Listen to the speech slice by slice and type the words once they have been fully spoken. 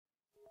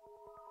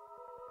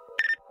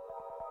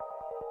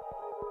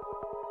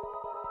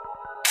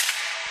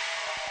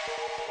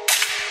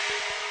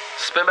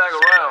Spin back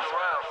around.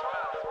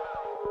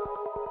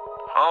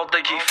 I don't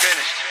think he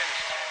finished.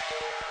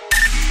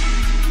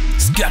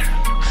 Scatter.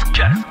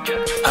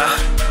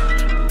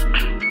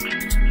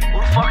 Who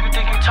the fuck you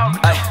think you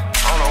talking to? I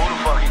don't know who the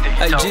fuck you think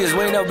you talking to. Hey,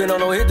 we ain't never been on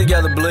no hit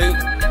together, bleed.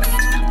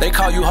 They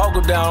call you hog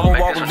 'em down, I'ma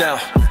walk 'em down.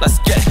 Let's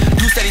get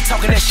it. You steady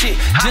talking that shit,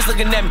 just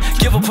looking at me,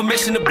 give him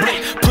permission to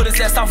blink. Put his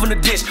ass off in the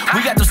ditch.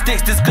 We got them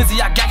sticks, this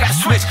Qncy I got to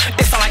switch.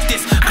 It sound like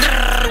this,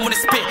 when it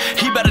spit,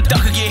 he better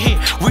duck or get hit.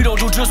 We don't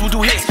do drills, we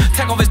do hits.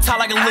 Take off his top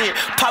like a lid.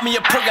 Pop me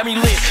a perk, got me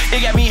lit.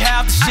 It got me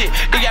half the shit,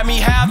 it got me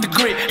half the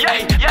grit.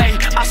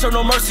 Ayy, I show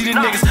no mercy to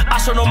niggas. I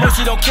show no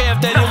mercy, don't care if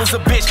that it was a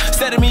bitch.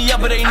 Setting me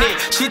up with a neck,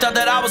 she thought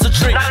that I was a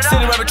trick.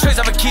 Sitting rapping tricks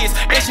of her kids,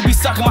 and she be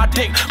sucking my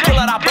dick. Pull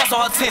out, I bust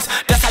on her tits,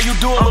 that's how you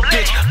do it, little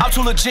bitch. I'm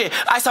too legit,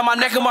 ice on my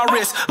neck and my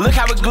wrist. Look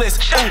how it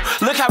glitz,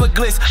 ooh, look how it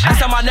glitz.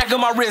 Ice on my neck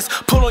and my wrist.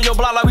 Pull on your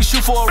block like we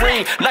shoot for a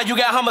ring. Now you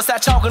got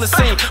homicide chalk in the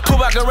scene. Pull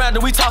back around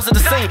and we toss at the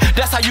scene.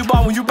 That's how you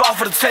ball when you ball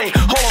for the team.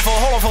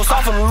 Hold on,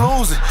 stop for the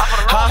losing.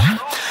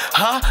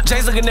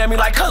 Jay's looking at me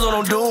like Cuzo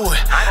don't do it.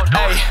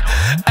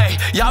 Hey,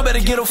 y'all better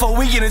get him before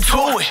we get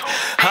into it.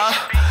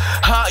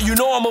 You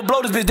know I'ma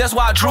blow this bitch, that's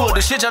why I drew it.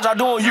 The shit y'all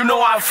doing, you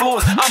know I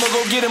influence. I'ma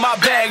go get in my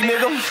bag,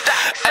 nigga.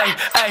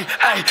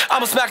 Ay,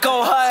 I'ma smack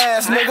on her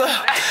ass, nigga.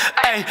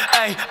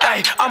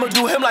 Ay, I'ma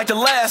do him like the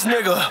last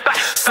nigga.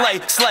 Slay.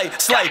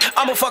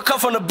 I'ma fuck up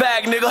from the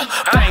bag, nigga.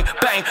 Bang.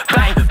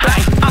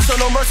 I show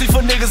no mercy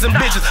for niggas and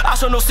bitches. I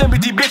show no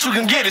sympathy, bitch, you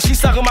can get it. She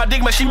sucking my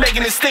dick, man, she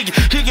making it sticky.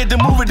 He get the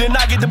movie, then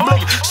I get the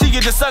blink. She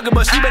get the sucker,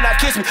 but she better not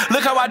kiss me.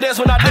 Look how I dance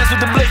when I dance with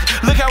the blick.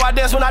 Look how I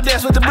dance when I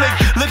dance with the blick.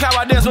 Look how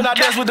I dance when I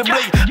dance with the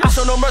blick. I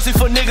show no mercy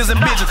for niggas and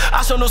bitches.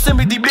 I show no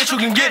sympathy, bitch, you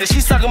can get it.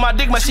 She sucking my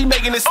dick, man, she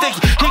making it sticky.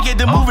 He get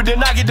the movie,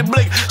 then I get the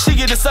blink. She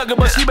get the sucker,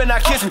 but she better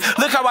not kiss me.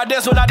 Look how I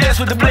dance when I dance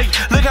with the blick.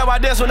 Look how I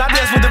dance when I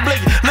dance with the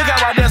blick. Look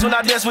how I dance when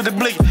I dance with the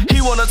blick.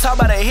 He wanna talk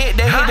about that hit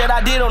that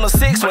I did on the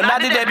 6 when I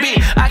did that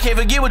beat. I can't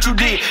forget what you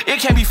did, it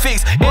can't be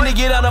fixed. And it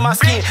get under my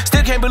skin,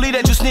 still can't believe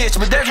that you snitched.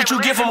 But that's what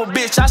you get from a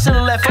bitch. I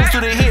should've let folks do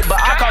the hit,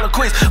 but I call it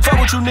quits. Fuck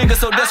with you niggas,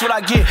 so that's what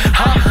I get.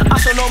 I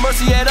show no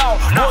mercy at all.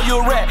 Boy, you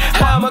a rat.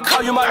 How I'ma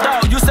call you my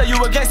dog? You say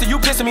you a gangster, you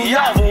pissing me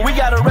off. When we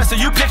got arrested,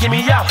 you picking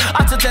me out.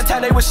 I took that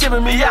time, they was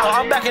shipping me out.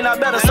 I'm backing out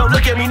better, so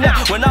look at me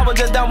now. When I was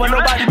just down, when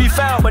nobody be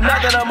found. But now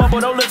that I'm up,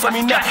 don't look for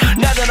me now.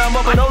 Now that I'm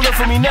up, don't look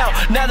for me now.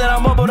 Now that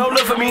I'm up, don't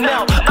look for me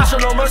now. I show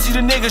no mercy to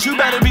niggas. You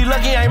better be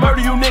lucky I ain't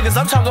murder you niggas.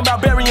 I'm talking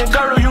about burying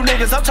girdle you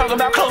niggas. I'm talking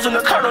about closing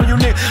the curtain on you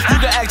niggas. You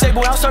can act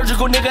J-boy, I'm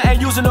surgical nigga.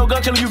 Ain't using no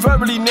gun, killing you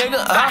verbally, nigga.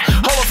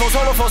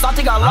 Hold on, folks, I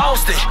think I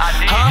lost it.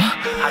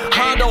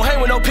 Don't hang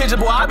with no pigeon,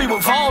 boy, I be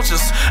with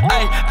vultures.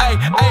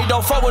 Ay,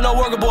 don't fuck with no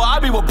worker, boy, I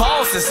be with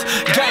bosses.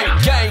 Gang.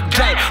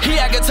 He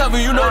acting tough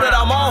and you know that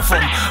I'm off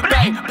him.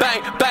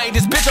 Bang,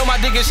 this bitch on my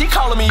dick and she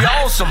calling me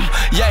awesome.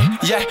 Yeah.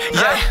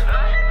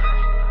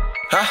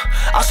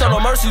 I show no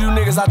mercy to you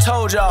niggas, I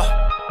told y'all.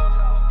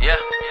 Yeah.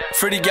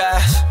 Free the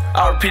guys,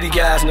 I repeat the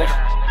guys, nigga.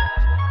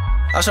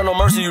 I show no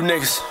mercy to you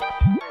niggas.